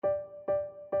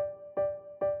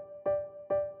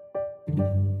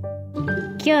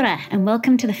Kia ora and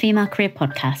welcome to the Female Career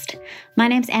Podcast. My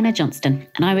name's Anna Johnston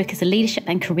and I work as a leadership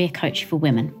and career coach for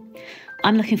women.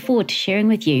 I'm looking forward to sharing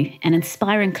with you an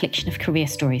inspiring collection of career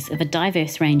stories of a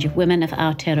diverse range of women of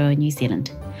Aotearoa New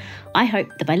Zealand. I hope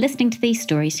that by listening to these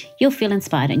stories, you'll feel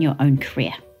inspired in your own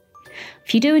career.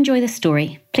 If you do enjoy this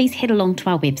story, please head along to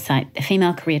our website,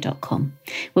 thefemalecareer.com,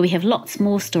 where we have lots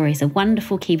more stories of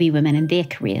wonderful Kiwi women and their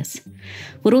careers.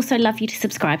 We'd also love you to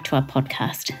subscribe to our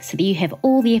podcast so that you have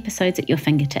all the episodes at your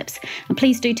fingertips, and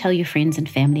please do tell your friends and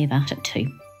family about it too.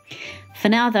 For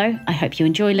now though, I hope you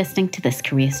enjoy listening to this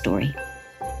career story.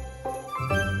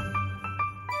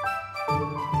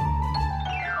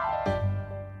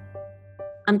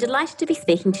 I'm delighted to be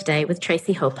speaking today with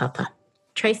Traci Houpapa.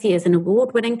 Traci is an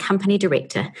award-winning company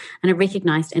director and a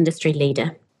recognised industry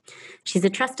leader. She's a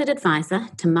trusted advisor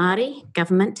to Māori,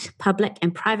 government, public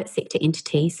and private sector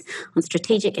entities on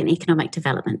strategic and economic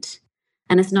development,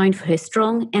 and is known for her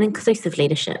strong and inclusive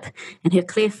leadership and her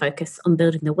clear focus on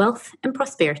building the wealth and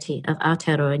prosperity of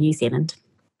Aotearoa New Zealand.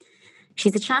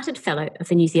 She's a Chartered Fellow of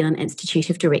the New Zealand Institute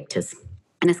of Directors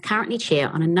and is currently chair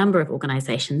on a number of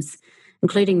organisations,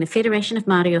 including the Federation of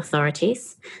Māori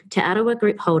Authorities, Te Arawa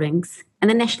Group Holdings, and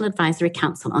the National Advisory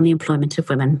Council on the Employment of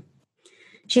Women.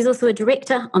 She's also a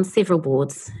director on several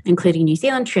boards, including New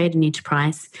Zealand Trade and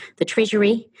Enterprise, the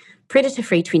Treasury, Predator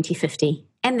Free 2050,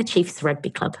 and the Chiefs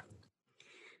Rugby Club.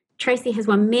 Traci has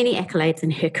won many accolades in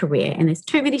her career, and there's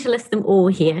too many to list them all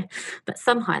here, but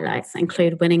some highlights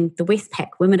include winning the Westpac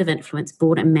Women of Influence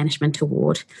Board and Management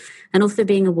Award, and also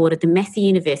being awarded the Massey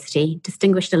University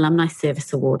Distinguished Alumni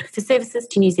Service Award for services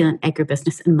to New Zealand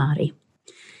agribusiness and Māori.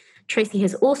 Traci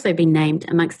has also been named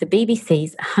amongst the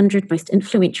BBC's 100 Most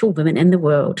Influential Women in the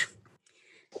World.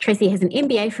 Traci has an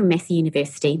MBA from Massey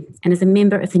University and is a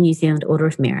member of the New Zealand Order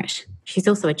of Merit. She's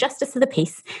also a Justice of the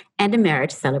Peace and a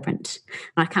Marriage Celebrant.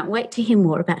 And I can't wait to hear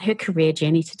more about her career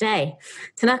journey today.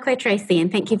 Tēnā koe, Traci, and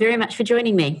thank you very much for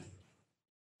joining me.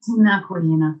 Tēnā koe,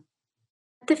 Anna.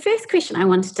 The first question I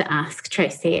wanted to ask,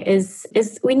 Traci, is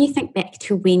when you think back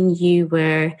to when you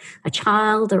were a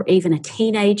child or even a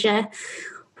teenager,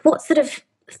 what sort of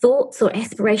thoughts or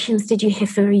aspirations did you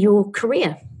have for your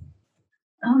career?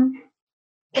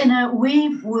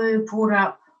 We were brought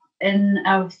up in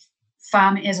a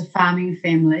farm as a farming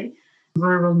family,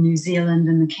 rural New Zealand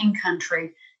in the King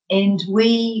Country, and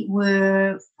we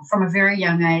were from a very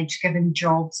young age given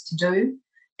jobs to do.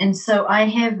 And so I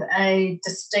have a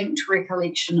distinct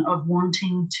recollection of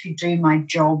wanting to do my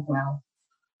job well.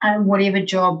 Whatever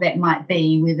job that might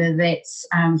be, whether that's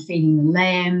feeding the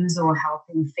lambs or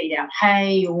helping feed out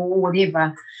hay or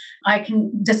whatever, I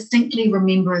can distinctly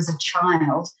remember as a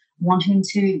child wanting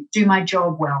to do my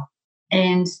job well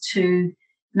and to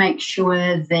make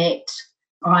sure that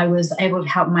I was able to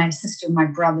help my sister and my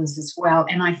brothers as well.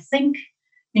 And I think,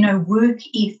 work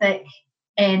ethic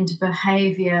and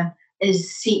behaviour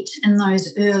is set in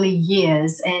those early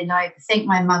years. And I thank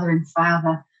my mother and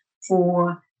father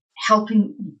for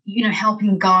helping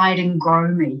guide and grow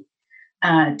me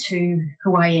to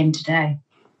who I am today.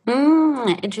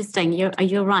 Interesting.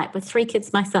 You're right. With 3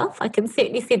 kids myself, I can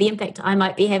certainly see the impact I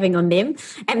might be having on them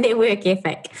and their work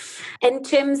ethic. In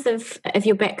terms of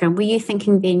your background, were you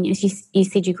thinking then, as you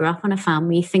said you grew up on a farm,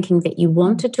 were you thinking that you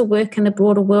wanted to work in the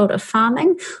broader world of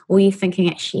farming, or were you thinking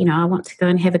actually, I want to go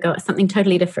and have a go at something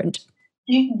totally different?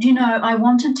 I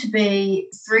wanted to be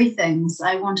 3 things.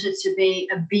 I wanted to be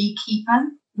a beekeeper.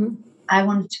 Mm-hmm. I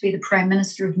wanted to be the Prime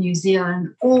Minister of New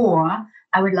Zealand, or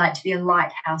I would like to be a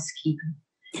lighthouse keeper.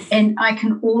 And I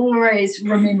can always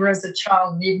remember as a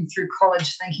child and even through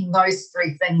college thinking those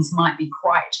 3 things might be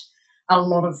quite a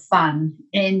lot of fun.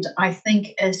 And I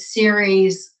think a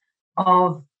series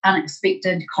of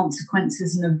unexpected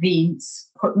consequences and events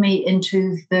put me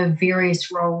into the various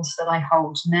roles that I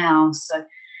hold now. So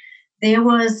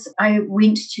I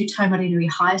went to Taumarenui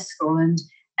High School, and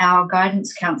our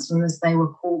guidance counsellor, as they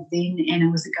were called then, and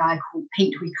it was a guy called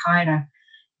Pete Wikaira.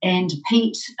 And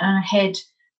Pete had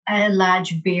a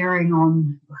large bearing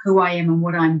on who I am and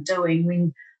what I'm doing.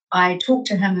 When I talked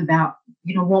to him about,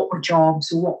 what were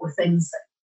jobs or what were things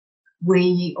that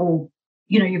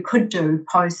you could do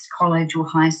post-college or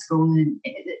high school and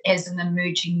as an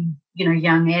emerging,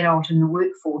 young adult in the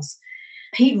workforce,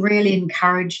 Pete really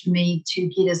encouraged me to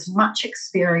get as much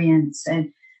experience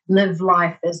and live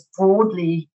life as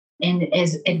broadly and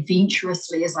as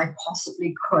adventurously as I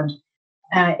possibly could.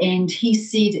 And he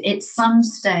said at some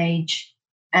stage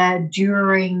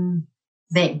during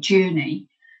that journey,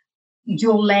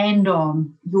 you'll land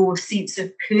on your sense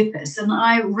of purpose. And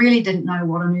I really didn't know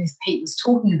what on earth Pete was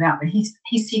talking about, but he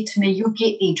said to me, you'll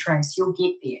get there, Trace, you'll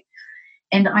get there.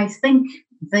 And I think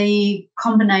the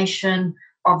combination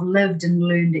of lived and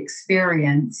learned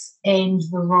experience and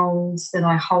the roles that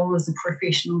I hold as a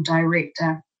professional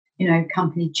director,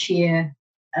 company chair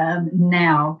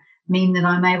now, mean that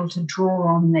I'm able to draw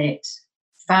on that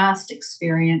vast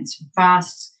experience,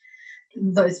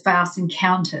 those vast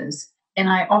encounters. And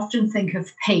I often think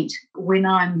of Pete when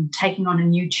I'm taking on a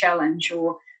new challenge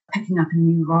or picking up a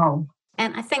new role.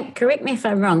 And I think, correct me if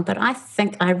I'm wrong, but I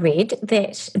think I read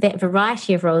that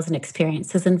variety of roles and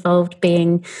experiences involved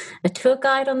being a tour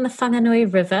guide on the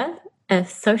Whanganui River, a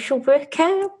social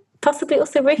worker, possibly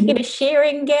also working in a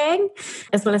sharing gang,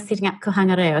 as well as setting up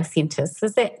kohanga centres.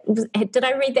 Did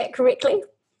I read that correctly?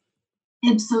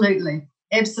 Absolutely.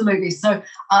 So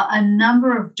a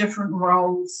number of different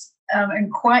roles in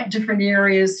quite different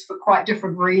areas for quite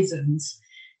different reasons.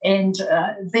 And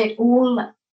that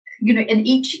all, in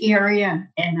each area,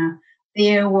 Anna,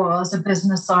 there was a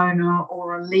business owner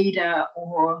or a leader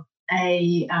or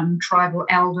a tribal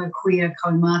elder, queer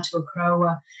kaumātua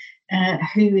koroa,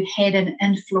 who had an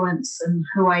influence in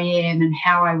who I am and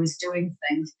how I was doing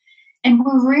things. And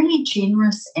were really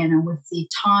generous, Anna, with their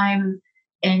time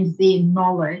and their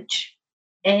knowledge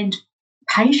and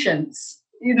patience,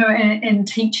 and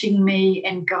teaching me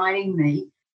and guiding me.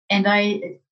 And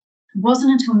it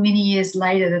wasn't until many years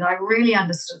later that I really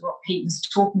understood what Pete was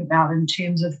talking about in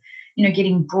terms of,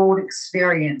 getting broad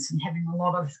experience and having a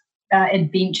lot of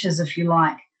adventures, if you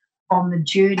like, on the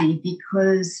journey,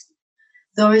 because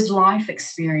those life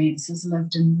experiences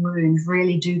lived and learned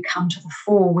really do come to the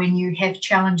fore when you have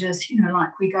challenges,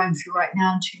 like we're going through right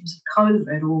now in terms of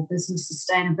COVID or business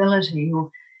sustainability or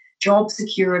job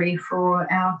security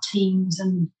for our teams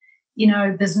and,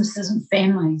 businesses and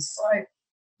families. So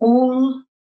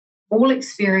all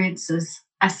experiences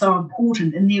are so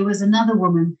important. And there was another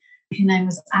woman, her name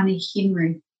was Annie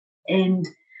Henry, and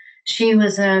she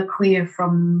was a queer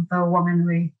from the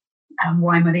Whanganui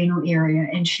Waimarino area,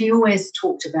 and she always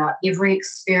talked about every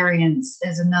experience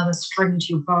as another string to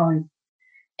your bow.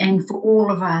 And for all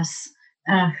of us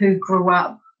who grew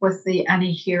up with the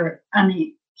Annie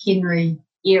Henry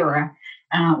era,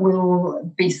 we'll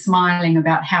be smiling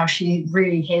about how she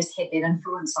really has had that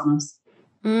influence on us.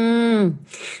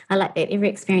 I like that. Every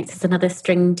experience is another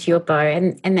string to your bow,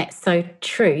 and that's so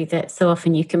true, that so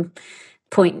often you can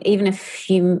point, even if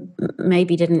you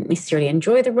maybe didn't necessarily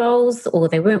enjoy the roles or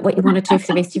they weren't what you wanted to do for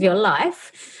the rest of your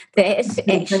life, that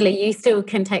actually you still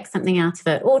can take something out of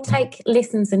it or take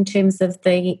lessons in terms of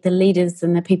the leaders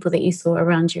and the people that you saw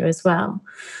around you as well.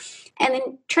 And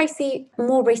then, Traci,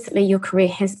 more recently, your career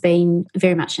has been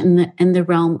very much in the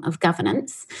realm of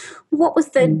governance. What was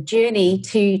the journey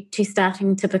to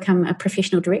starting to become a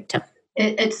professional director?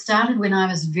 It started when I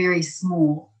was very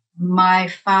small. My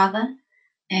father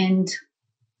and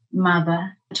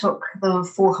mother took the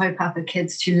 4 Houpapa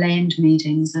kids to land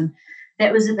meetings, and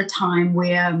that was at the time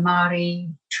where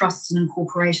Māori trusts and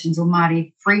incorporations or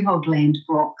Māori freehold land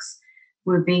blocks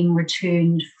were being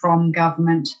returned from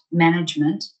government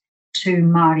management to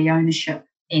Māori ownership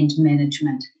and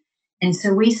management. And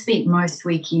so we spent most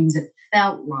weekends, it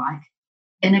felt like,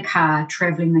 in a car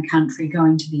travelling the country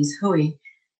going to these hui.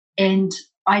 And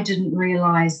I didn't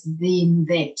realise then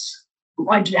that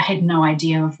I had no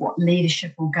idea of what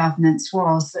leadership or governance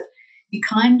was, that you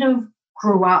kind of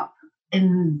grew up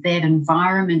in that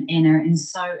environment, Anna, and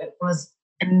so it was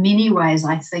in many ways,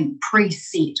 I think,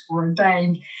 preset or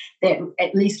ordained that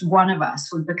at least one of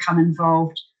us would become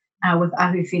involved with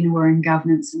ahu whenua and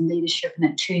governance and leadership, and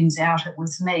it turns out it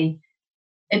was me.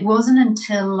 It wasn't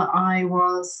until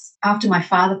after my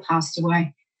father passed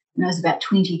away, and I was about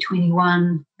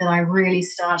 2021, that I really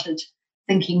started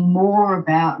thinking more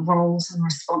about roles and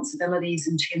responsibilities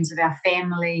in terms of our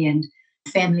family and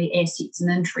family assets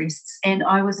and interests. And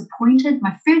I was appointed,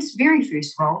 my very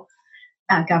first role,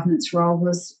 governance role,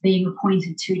 was being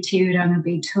appointed to Te Uranga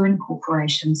B2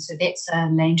 Corporation. So that's a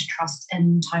land trust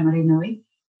in Taumarenui.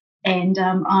 And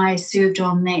I served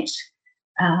on that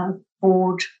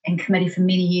board and committee for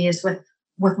many years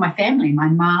with my family, my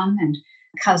mum and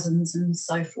cousins and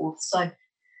so forth. So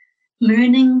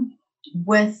learning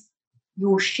with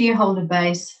your shareholder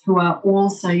base, who are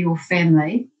also your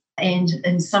family, and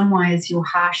in some ways your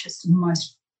harshest and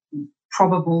most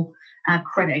probable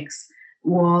critics,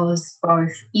 was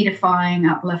both edifying,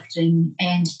 uplifting,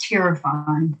 and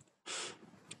terrifying.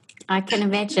 I can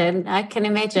imagine. I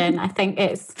think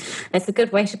it's a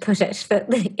good way to put it, but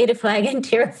edifying and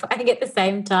terrifying at the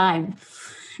same time.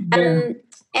 Yeah.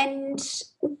 And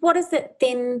what is it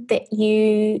then that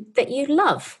you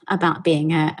love about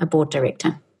being a board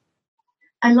director?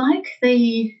 I like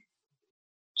the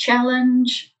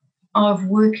challenge of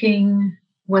working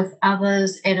with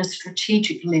others at a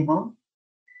strategic level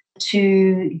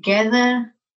to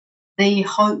gather the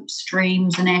hopes,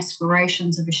 dreams and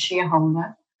aspirations of a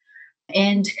shareholder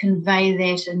and convey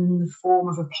that in the form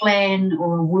of a plan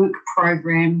or a work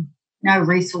program,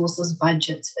 resources,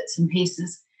 budgets, bits and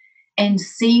pieces, and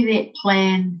see that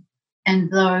plan and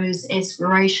those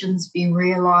aspirations be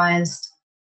realised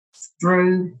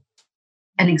through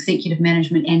an executive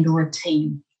management and or a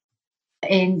team.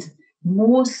 And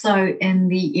more so in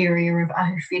the area of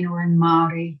Ahuwhenua and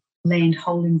Māori land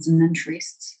holdings and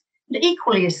interests. But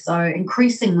equally as so,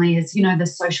 increasingly, as the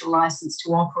social licence to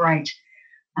operate,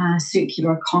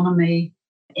 circular economy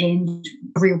and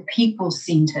real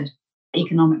people-centred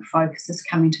economic focus is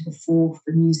coming to the fore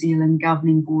for New Zealand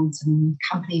governing boards and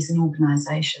companies and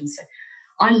organisations. So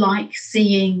I like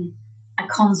seeing a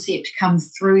concept come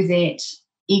through that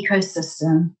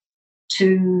ecosystem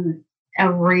to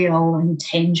a real and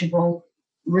tangible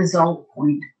result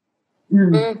point.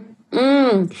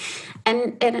 And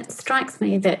it strikes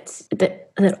me that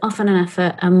often enough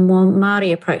a more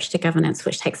Māori approach to governance,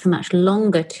 which takes a much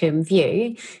longer term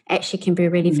view, actually can be a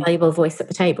really valuable voice at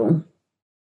the table.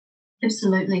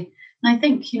 Absolutely. And I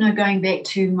think, going back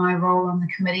to my role on the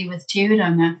committee with Te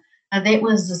Uranga, that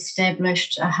was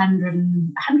established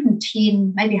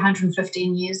 110, maybe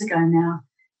 115 years ago now,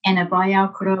 and by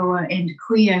Aotearoa and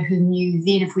Kuia, who knew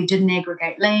then if we didn't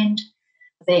aggregate land,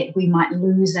 that we might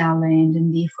lose our land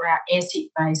and therefore our asset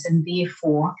base and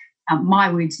therefore,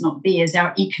 my words not theirs,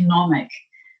 our economic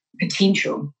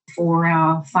potential for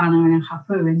our whānau and our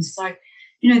hapu. And so,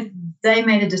 they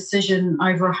made a decision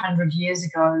over 100 years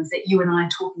ago that you and I are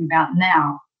talking about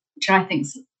now, which I think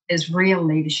is real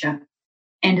leadership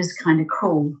and is kind of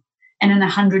cool. And in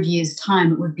 100 years'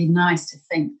 time, it would be nice to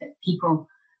think that people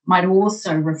might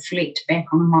also reflect back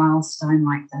on a milestone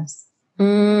like this.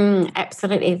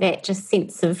 Absolutely, that just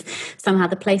sense of somehow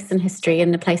the place in history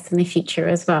and the place in the future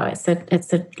as well. It's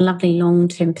a lovely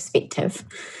long-term perspective.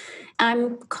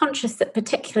 I'm conscious that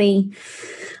particularly,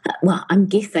 I'm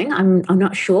guessing, I'm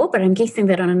not sure, but I'm guessing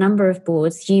that on a number of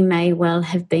boards you may well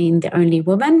have been the only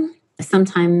woman,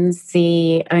 sometimes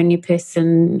the only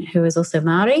person who is also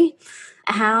Māori.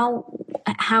 How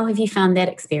have you found that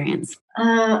experience?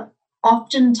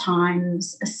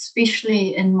 Oftentimes,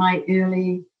 especially in my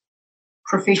early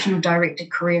professional director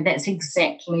career, that's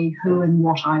exactly who and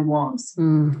what I was.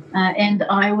 And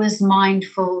I was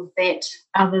mindful that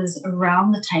others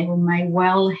around the table may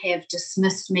well have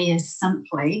dismissed me as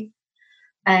simply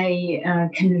a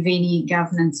convenient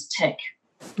governance tick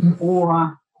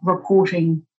or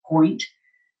reporting point.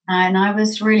 And I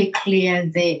was really clear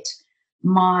that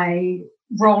my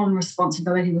role and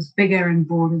responsibility was bigger and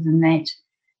broader than that,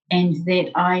 and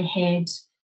that I had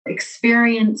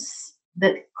experience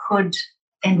that could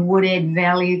and would add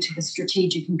value to the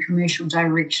strategic and commercial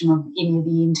direction of any of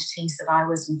the entities that I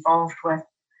was involved with.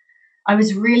 I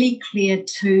was really clear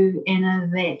too, Anna,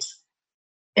 that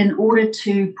in order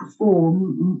to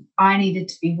perform, I needed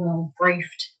to be well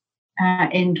briefed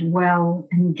and well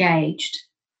engaged.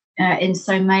 And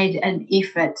so made an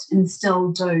effort, and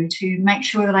still do, to make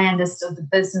sure that I understood the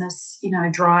business,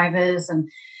 drivers and,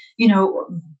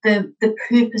 the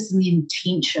purpose and the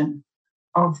intention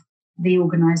of the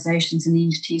organisations and the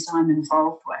entities I'm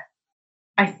involved with.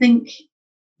 I think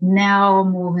now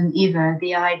more than ever,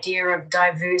 the idea of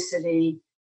diversity,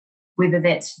 whether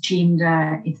that's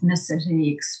gender,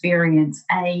 ethnicity, experience,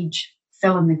 age,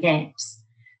 fill in the gaps,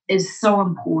 is so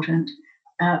important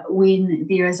when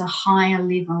there is a higher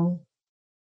level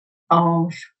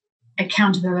of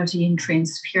accountability and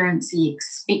transparency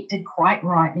expected quite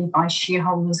rightly by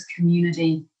shareholders,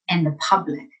 community and the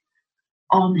public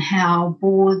on how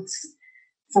boards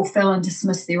fulfill and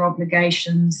dismiss their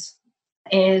obligations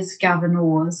as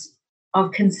governors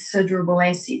of considerable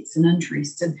assets and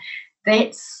interests. And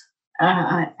that's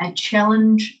a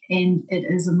challenge, and it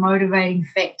is a motivating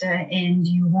factor, and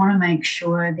you want to make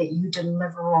sure that you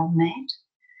deliver on that.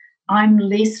 I'm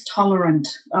less tolerant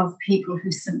of people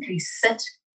who simply sit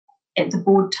at the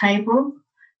board table.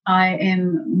 I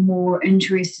am more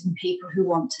interested in people who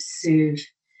want to serve.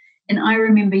 And I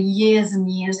remember years and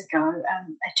years ago,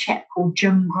 a chap called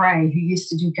Jim Gray, who used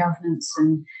to do governance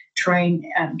and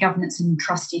governance and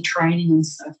trustee training and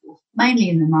so forth, mainly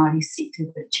in the Māori sector,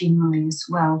 but generally as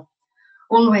well,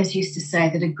 always used to say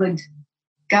that a good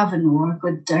governor, a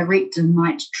good director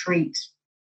might treat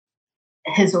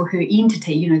his or her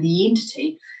entity, the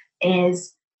entity,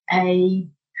 as a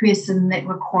person that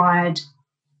required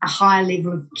a high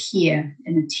level of care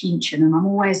and attention, and I'm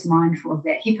always mindful of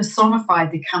that. He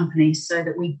personified the company so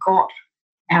that we got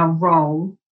our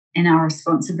role and our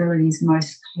responsibilities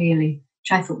most clearly,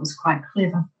 which I thought was quite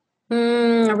clever.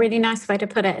 A really nice way to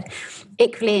put it.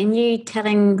 Equally, and you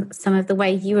telling some of the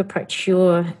way you approach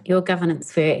your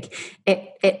governance work,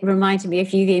 it reminded me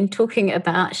of you then talking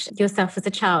about yourself as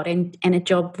a child and a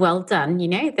job well done,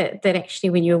 that actually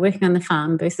when you were working on the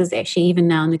farm versus actually even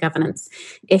now in the governance,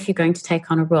 if you're going to take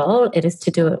on a role, it is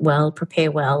to do it well, prepare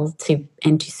well,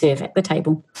 and to serve at the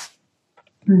table.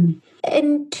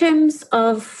 In terms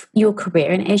of your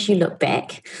career, and as you look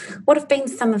back, what have been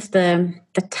some of the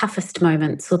toughest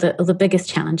moments or the biggest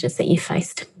challenges that you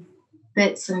faced?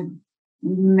 That's a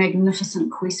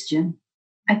magnificent question.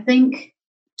 I think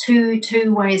two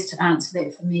ways to answer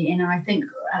that for me, and I think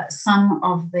some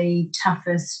of the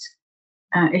toughest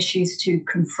issues to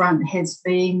confront has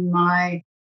been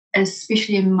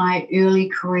especially in my early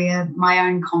career, my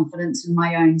own confidence in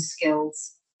my own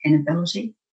skills and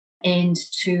ability. And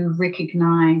to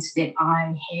recognise that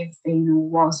I have been or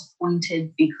was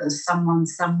appointed because someone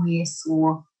somewhere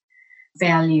saw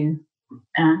value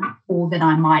or that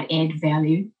I might add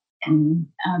value in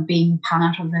being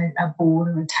part of a board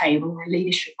or a table or a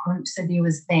leadership group. So there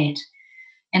was that.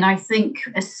 And I think,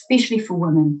 especially for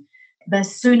women, the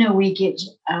sooner we get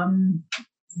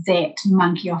that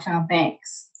monkey off our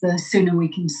backs, the sooner we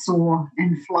can soar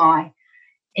and fly.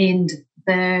 And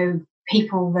the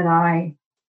people that I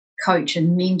coach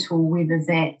and mentor, whether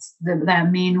they're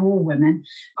men or women,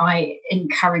 I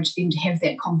encourage them to have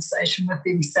that conversation with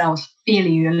themselves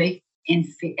fairly early and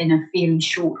in a fairly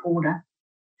short order.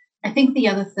 I think the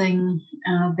other thing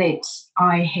that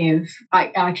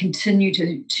I continue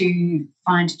to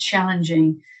find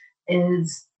challenging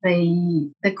is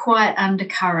the quiet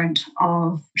undercurrent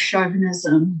of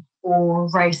chauvinism or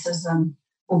racism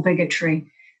or bigotry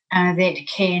that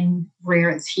can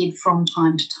rear its head from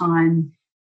time to time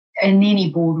in any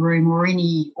boardroom or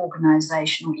any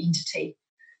organisation or entity.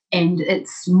 And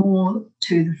it's more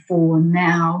to the fore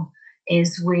now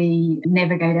as we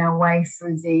navigate our way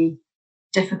through the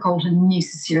difficult and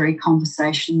necessary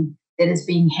conversation that is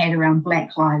being had around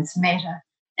Black Lives Matter.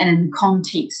 And in the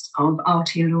context of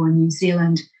Aotearoa New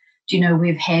Zealand,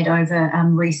 we've had over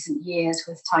recent years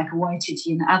with Taika Waititi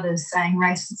and others saying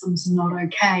racism is not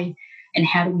okay, and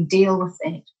how do we deal with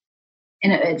that?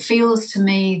 And it feels to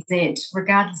me that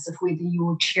regardless of whether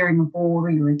you're chairing a board or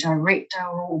you're a director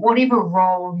or whatever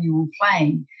role you're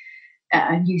playing,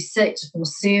 you sit or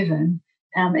serve in,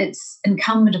 it's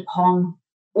incumbent upon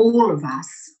all of us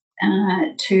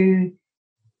to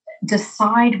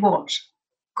decide what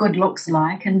good looks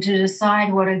like and to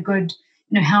decide what a good,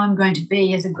 how I'm going to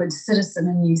be as a good citizen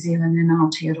in New Zealand and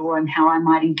Aotearoa, and how I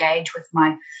might engage with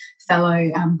my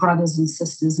fellow brothers and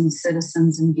sisters and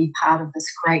citizens and be part of this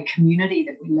great community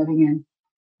that we're living in.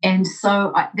 And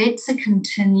so that's a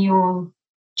continual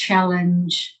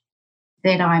challenge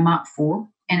that I'm up for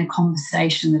and a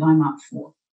conversation that I'm up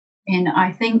for. And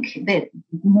I think that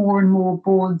more and more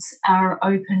boards are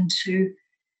open to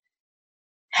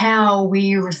how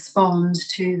we respond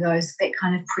to that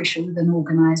kind of pressure within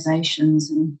organisations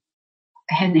and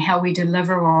how we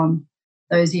deliver on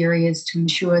those areas to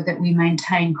ensure that we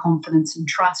maintain confidence and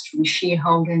trust from a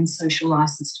shareholder and social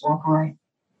licence to operate.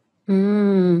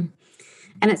 And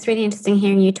it's really interesting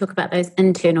hearing you talk about those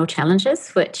internal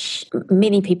challenges, which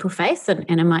many people face, and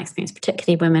in my experience,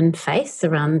 particularly women face,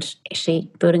 around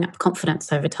actually building up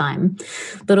confidence over time,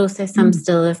 but also some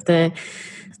still of the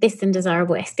less than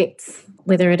desirable aspects,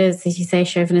 whether it is, as you say,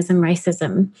 chauvinism,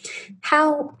 racism.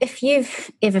 How, if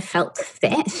you've ever felt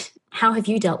that, how have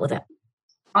you dealt with it?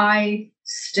 I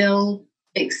still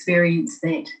experience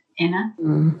that, Anna,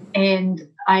 and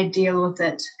I deal with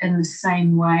it in the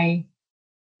same way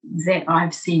that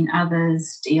I've seen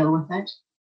others deal with it,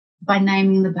 by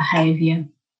naming the behaviour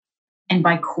and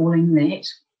by calling that,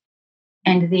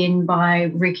 and then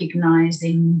by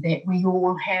recognising that we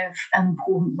all have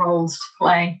important roles to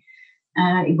play,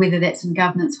 whether that's in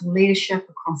governance or leadership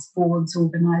across boards,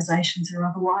 organisations or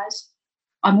otherwise.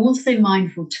 I'm also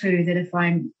mindful too that if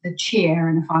I'm the chair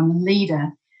and if I'm a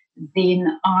leader,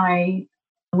 then I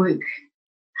work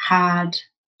hard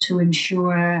to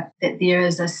ensure that there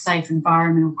is a safe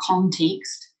environmental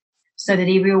context so that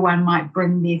everyone might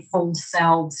bring their full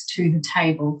selves to the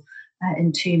table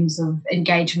in terms of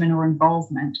engagement or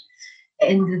involvement.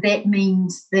 And that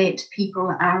means that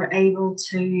people are able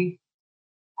to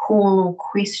call or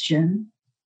question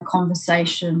a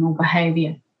conversation or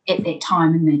behaviour at that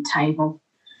time in their table.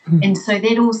 And so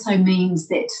that also means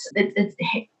that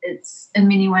it's in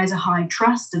many ways a high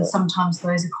trust, and sometimes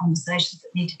those are conversations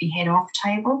that need to be had off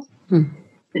table.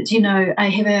 But, I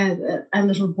have a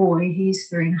little boy, he's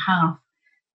 3.5,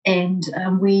 and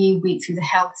we went through the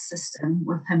health system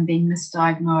with him being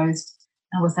misdiagnosed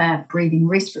with a breathing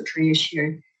respiratory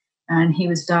issue. and he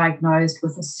was diagnosed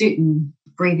with a certain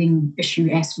breathing issue,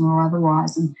 asthma or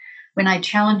otherwise. And when I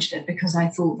challenged it, because I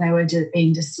thought they were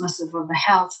being dismissive of the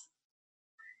health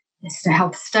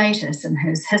status and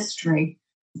his history,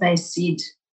 they said,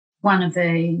 one of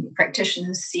the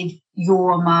practitioners said,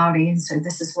 "You're Māori, and so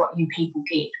this is what you people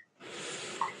get."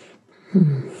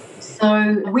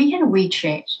 So we had a wee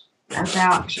chat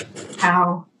about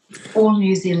how all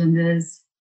New Zealanders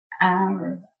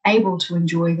are able to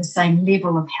enjoy the same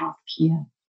level of healthcare,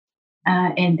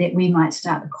 and that we might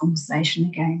start the conversation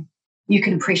again. You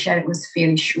can appreciate it was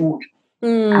fairly short,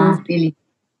 fairly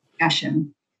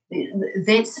discussion.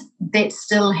 That's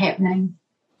still happening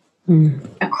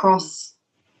across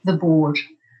the board.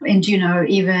 And,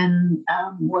 even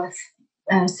with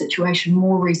a situation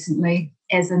more recently,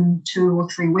 as in 2 or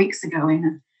 3 weeks ago,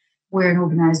 where an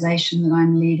organisation that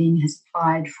I'm leading has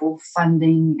applied for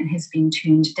funding and has been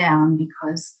turned down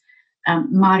because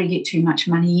Māori get too much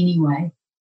money anyway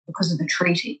because of the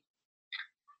treaty.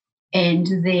 And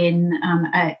then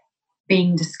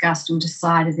being discussed or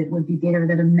decided that it would be better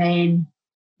that a man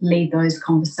lead those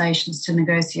conversations to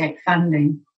negotiate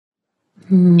funding.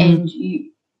 And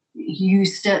you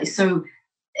still, so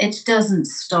it doesn't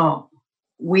stop.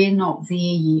 We're not there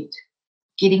yet.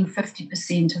 Getting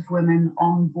 50% of women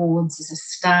on boards is a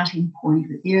starting point,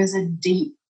 but there are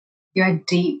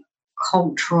deep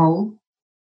cultural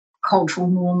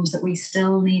norms that we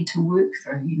still need to work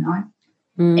through,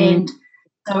 And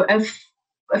so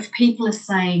if people are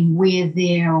saying we're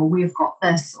there or we've got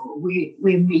this or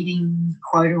we're meeting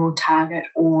quota or target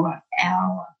or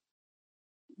our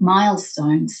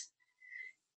milestones,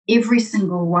 every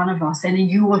single one of us, and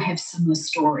you will have similar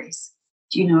stories,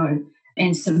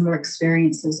 and similar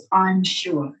experiences, I'm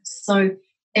sure. So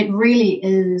it really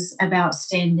is about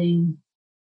standing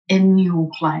in your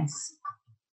place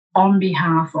on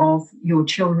behalf of your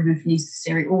children, if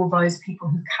necessary, or those people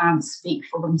who can't speak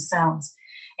for themselves.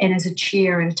 And as a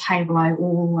chair at a table, I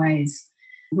always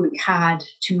work hard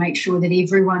to make sure that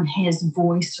everyone has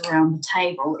voice around the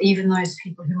table, even those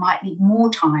people who might need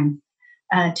more time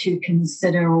to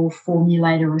consider or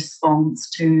formulate a response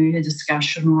to a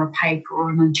discussion or a paper or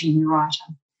an agenda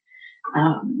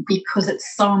item, because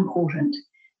it's so important.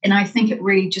 And I think it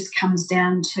really just comes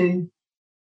down to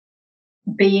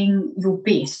being your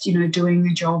best, doing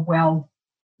the job well,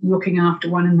 looking after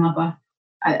one another,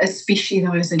 especially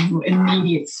those in your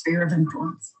immediate sphere of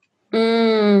influence.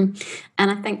 And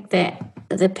I think that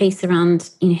the piece around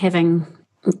having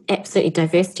absolutely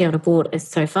diversity on a board is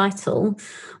so vital,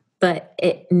 but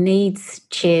it needs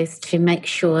chairs to make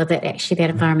sure that actually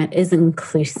that environment is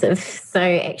inclusive. So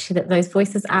actually that those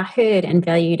voices are heard and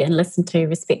valued and listened to,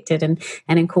 respected and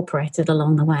incorporated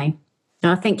along the way.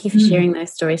 No, thank you for sharing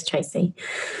those stories, Traci.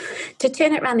 To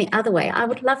turn it around the other way, I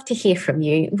would love to hear from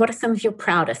you. What are some of your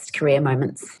proudest career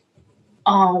moments?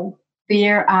 Oh,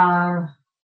 there are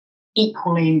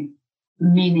equally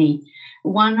many.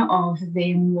 One of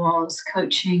them was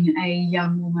coaching a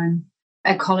young woman,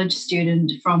 a college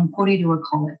student from Porirua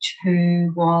College,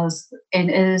 who was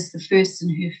and is the first in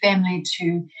her family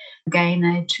to gain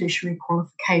a tertiary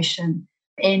qualification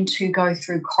and to go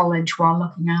through college while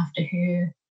looking after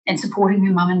her and supporting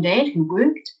her mum and dad who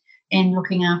worked and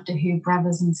looking after her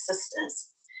brothers and sisters.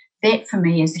 That for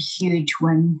me is a huge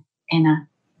win, Anna.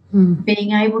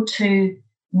 Being able to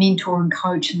mentor and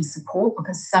coach and support,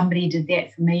 because somebody did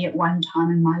that for me at one time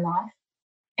in my life,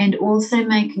 and also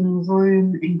making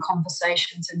room in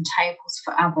conversations and tables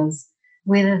for others,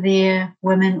 whether they're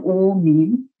women or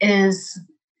men, is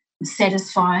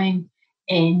satisfying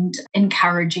and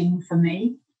encouraging for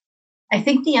me. I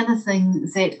think the other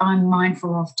thing that I'm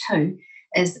mindful of too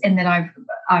is, and that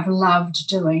I've loved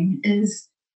doing, is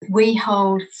we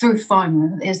hold through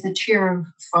FOMA, as the chair of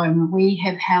FOMA, we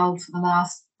have held for the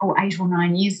last 8 or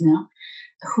 9 years now,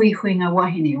 Hui Huinga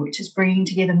Wahine, which is bringing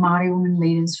together Māori women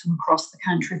leaders from across the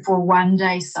country for a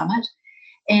one-day summit.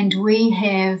 And we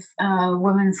have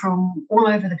women from all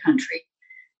over the country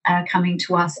coming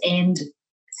to us and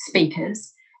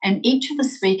speakers. And each of the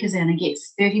speakers, Anna,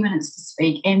 gets 30 minutes to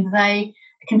speak, and they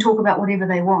can talk about whatever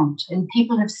they want. And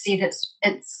people have said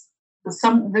it's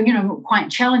quite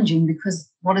challenging, because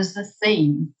what is the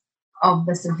theme of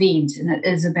this event? And it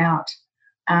is about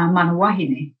mana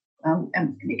wahine,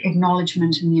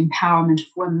 acknowledgement and the empowerment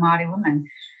of Māori women.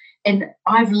 And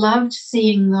I've loved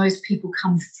seeing those people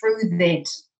come through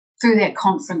that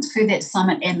conference, through that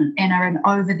summit, and are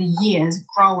over the years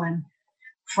growing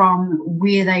from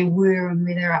where they were and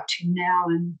where they're up to now,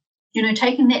 and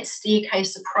taking that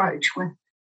staircase approach with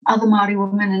other Māori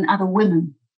women and other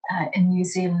women in New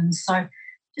Zealand. So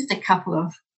just a couple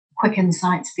of quick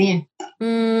insights there.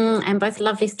 And both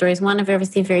lovely stories. One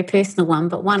obviously a very personal one,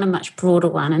 but one a much broader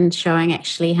one, and showing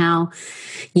actually how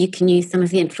you can use some of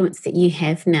the influence that you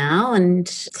have now and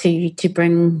to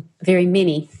bring very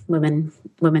many women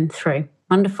through.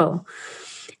 Wonderful.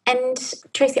 And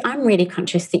Traci, I'm really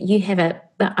conscious that you have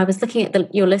I was looking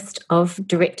at your list of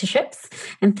directorships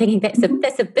and thinking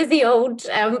that's a busy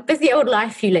old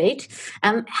life you lead.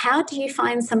 How do you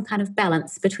find some kind of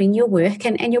balance between your work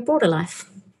and your broader life?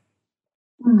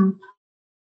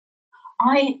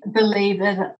 I believe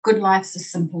that a good life's a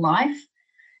simple life.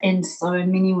 And so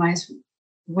in many ways,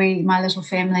 my little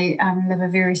family, live a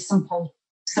very simple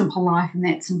life, and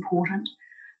that's important.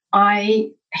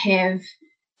 I have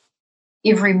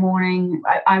every morning,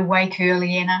 I wake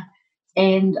early, Anna,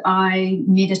 and I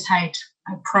meditate,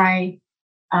 I pray,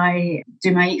 I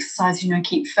do my exercise,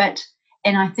 keep fit.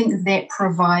 And I think that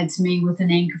provides me with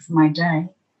an anchor for my day.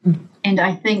 And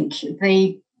I think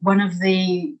one of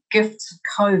the gifts of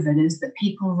COVID is that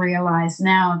people realize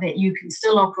now that you can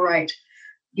still operate,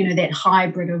 that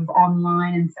hybrid of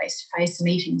online and face-to-face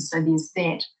meetings. So there's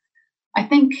that. I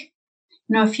think,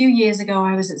 a few years ago,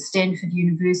 I was at Stanford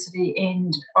University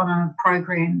and on a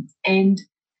program, and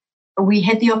we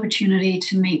had the opportunity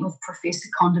to meet with Professor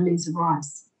Condoleezza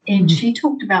Rice. And she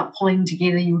talked about pulling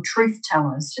together your truth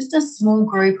tellers, just a small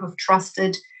group of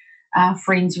trusted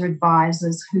friends or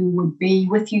advisors who would be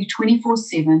with you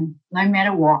 24/7, no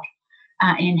matter what,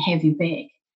 and have your back.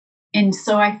 And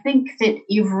so I think that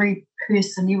every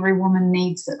person, every woman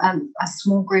needs a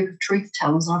small group of truth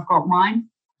tellers. I've got mine.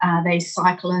 They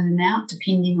cycle in and out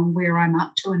depending on where I'm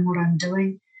up to and what I'm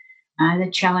doing, the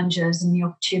challenges and the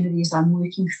opportunities I'm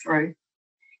working through.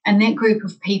 And that group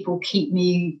of people keep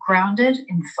me grounded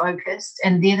and focused.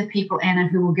 And they're the people, Anna,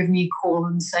 who will give me a call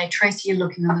and say, Traci, you're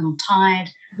looking a little tired,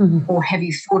 or have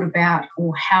you thought about,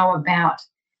 or how about,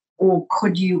 or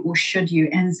could you, or should you?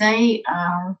 And they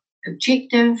are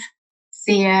objective,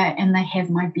 fair, and they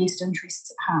have my best interests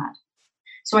at heart.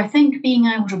 So I think being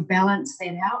able to balance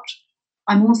that out.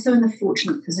 I'm also in the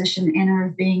fortunate position, Anna,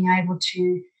 of being able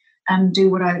to do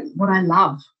what I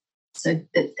love. So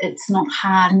it's not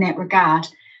hard in that regard.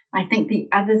 I think the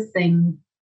other thing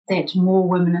that more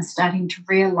women are starting to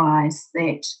realise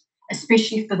that,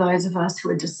 especially for those of us who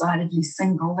are decidedly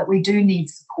single, that we do need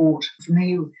support. For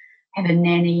me, who have a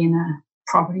nanny and a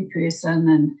property person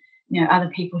and other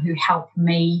people who help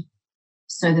me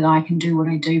so that I can do what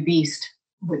I do best,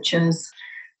 which is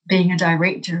being a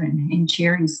director and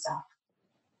chairing stuff.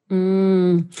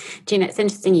 Gina, it's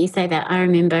interesting you say that. I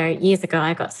remember years ago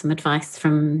I got some advice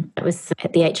it was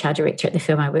the HR director at the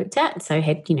firm I worked at, so I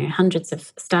had hundreds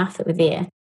of staff that were there.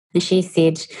 And she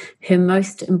said her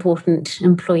most important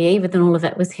employee within all of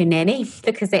it was her nanny,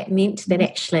 because that meant that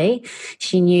actually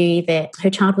she knew that her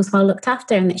child was well looked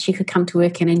after and that she could come to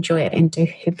work and enjoy it and do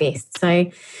her best.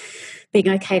 So being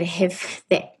okay to have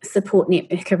that support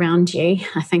network around you,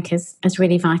 I think is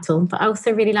really vital. But I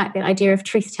also really like that idea of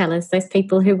truth tellers, those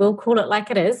people who will call it like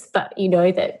it is, but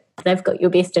that they've got your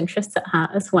best interests at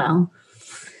heart as well.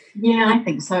 Yeah, I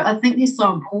think so. I think they're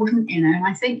so important, and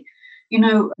I think,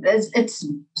 it's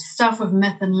stuff of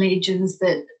myth and legends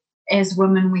that as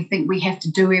women we think we have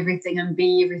to do everything and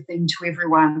be everything to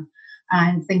everyone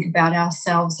and think about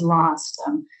ourselves last.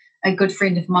 A good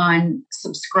friend of mine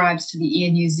subscribes to the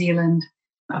Air New Zealand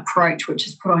approach, which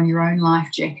is put on your own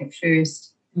life jacket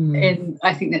first. And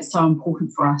I think that's so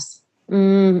important for us.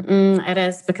 It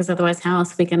is, because otherwise how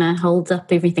else are we going to hold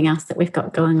up everything else that we've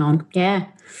got going on? Yeah.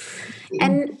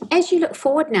 And as you look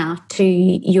forward now to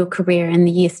your career in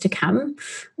the years to come,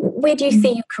 where do you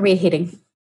see your career heading?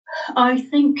 I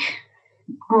think,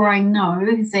 or I know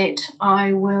that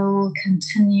I will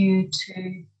continue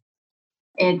to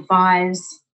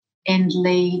advise and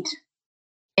lead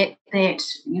at that,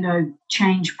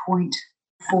 change point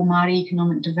for Māori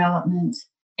economic development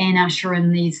and usher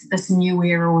in this new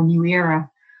era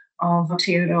of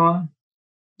Aotearoa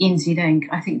NZ Inc.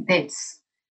 I think that's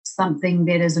something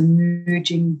that is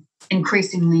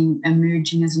increasingly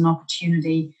emerging as an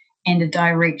opportunity and a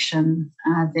direction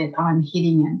that I'm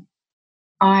heading in.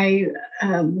 I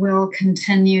will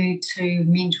continue to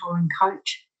mentor and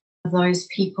coach those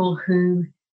people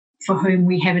for whom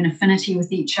we have an affinity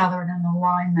with each other and an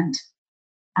alignment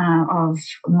of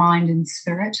mind and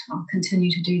spirit. I'll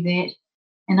continue to do that.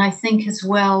 And I think as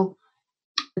well,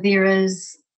 there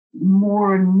is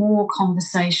more and more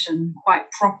conversation, quite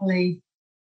properly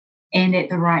and at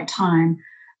the right time,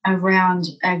 around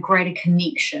a greater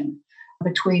connection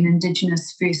between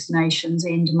Indigenous, First Nations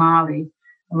and Māori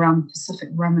around the Pacific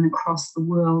Rim and across the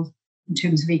world in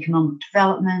terms of economic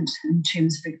development, in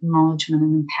terms of acknowledgement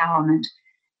and empowerment.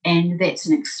 And that's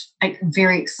a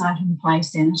very exciting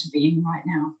place, Anna, to be in right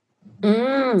now.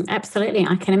 Absolutely,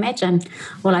 I can imagine.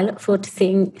 Well, I look forward to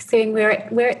seeing where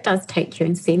it does take you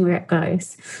and seeing where it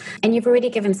goes. And you've already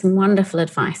given some wonderful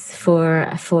advice for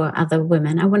other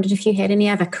women. I wondered if you had any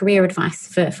other career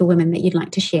advice for women that you'd like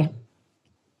to share.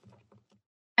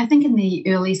 I think in the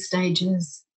early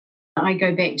stages, I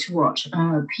go back to what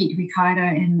Pete Ricardo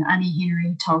and Annie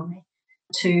Henry told me,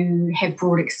 to have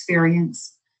broad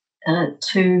experience,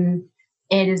 to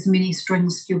add as many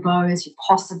strings to your bow as you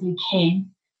possibly can,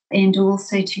 and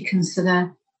also to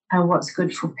consider what's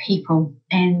good for people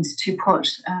and to put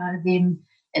them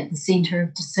at the centre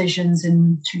of decisions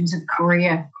in terms of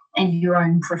career and your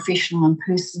own professional and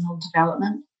personal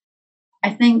development.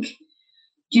 I think,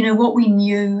 what we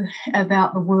knew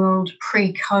about the world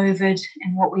pre-COVID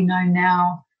and what we know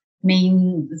now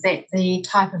mean that the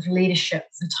type of leadership,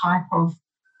 the type of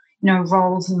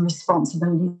roles and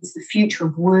responsibilities, the future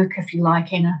of work, if you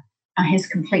like, Anna, has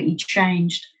completely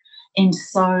changed. And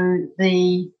so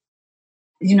the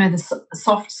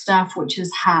soft stuff, which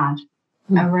is hard,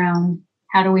 around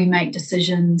how do we make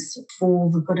decisions for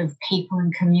the good of people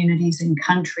and communities and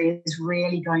country, is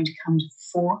really going to come to the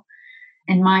fore.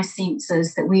 And my sense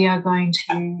is that we are going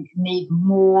to need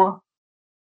more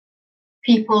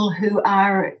people who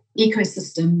are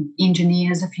ecosystem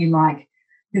engineers, if you like,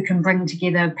 who can bring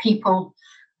together people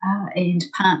and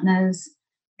partners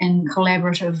in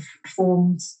collaborative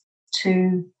forms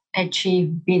to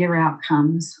achieve better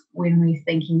outcomes when we're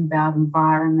thinking about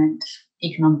environment,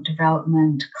 economic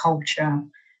development, culture,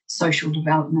 social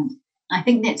development. I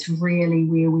think that's really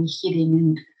where we're heading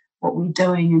and what we're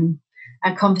doing. And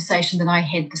a conversation that I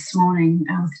had this morning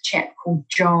with a chap called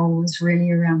Joel was really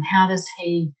around how does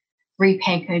he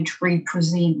repackage,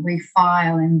 represent,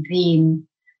 refile, and then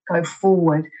go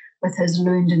forward with his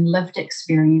learned and lived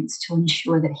experience to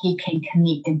ensure that he can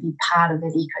connect and be part of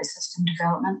that ecosystem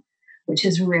development, which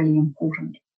is really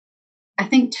important. I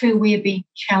think too we're being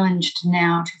challenged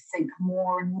now to think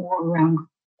more and more around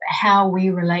how we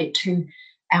relate to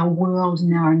our world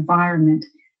and our environment.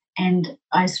 And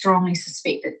I strongly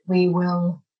suspect that we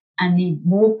will need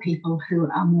more people who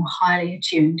are more highly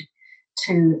attuned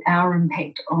to our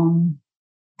impact on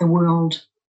the world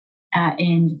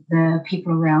and the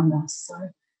people around us. So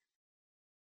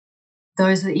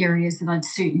those are the areas that I'd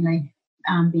certainly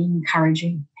be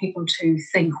encouraging people to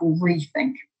think or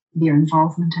rethink their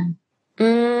involvement in.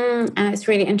 It's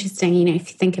really interesting,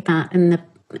 if you think about in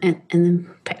the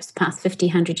perhaps past 50,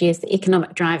 100 years, the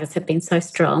economic drivers have been so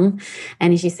strong.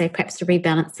 And as you say, perhaps the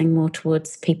rebalancing more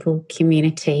towards people,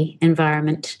 community,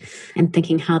 environment, and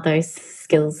thinking how those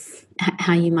skills,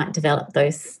 how you might develop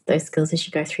those skills as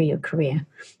you go through your career.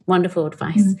 Wonderful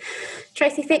advice.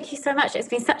 Traci, thank you so much. It's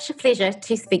been such a pleasure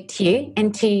to speak to you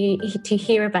and to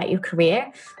hear about your career.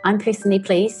 I'm personally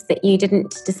pleased that you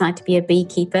didn't decide to be a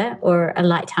beekeeper or a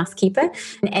lighthouse keeper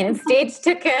and instead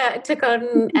took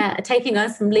on taking on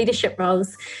some leadership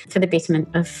roles for the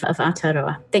betterment of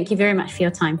Aotearoa. Thank you very much for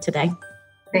your time today.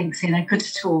 Thanks, Anna. Good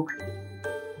to talk.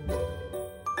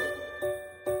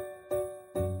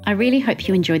 I really hope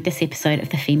you enjoyed this episode of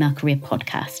the Female Career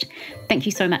Podcast. Thank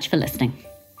you so much for listening.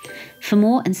 For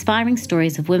more inspiring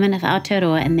stories of women of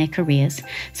Aotearoa and their careers,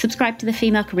 subscribe to the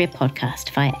Female Career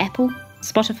Podcast via Apple,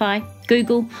 Spotify,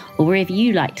 Google, or wherever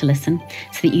you like to listen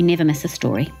so that you never miss a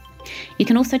story. You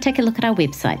can also take a look at our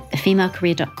website,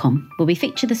 thefemalecareer.com, where we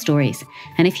feature the stories.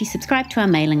 And if you subscribe to our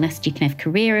mailing list, you can have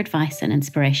career advice and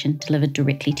inspiration delivered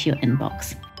directly to your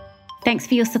inbox. Thanks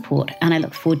for your support, and I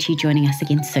look forward to you joining us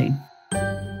again soon.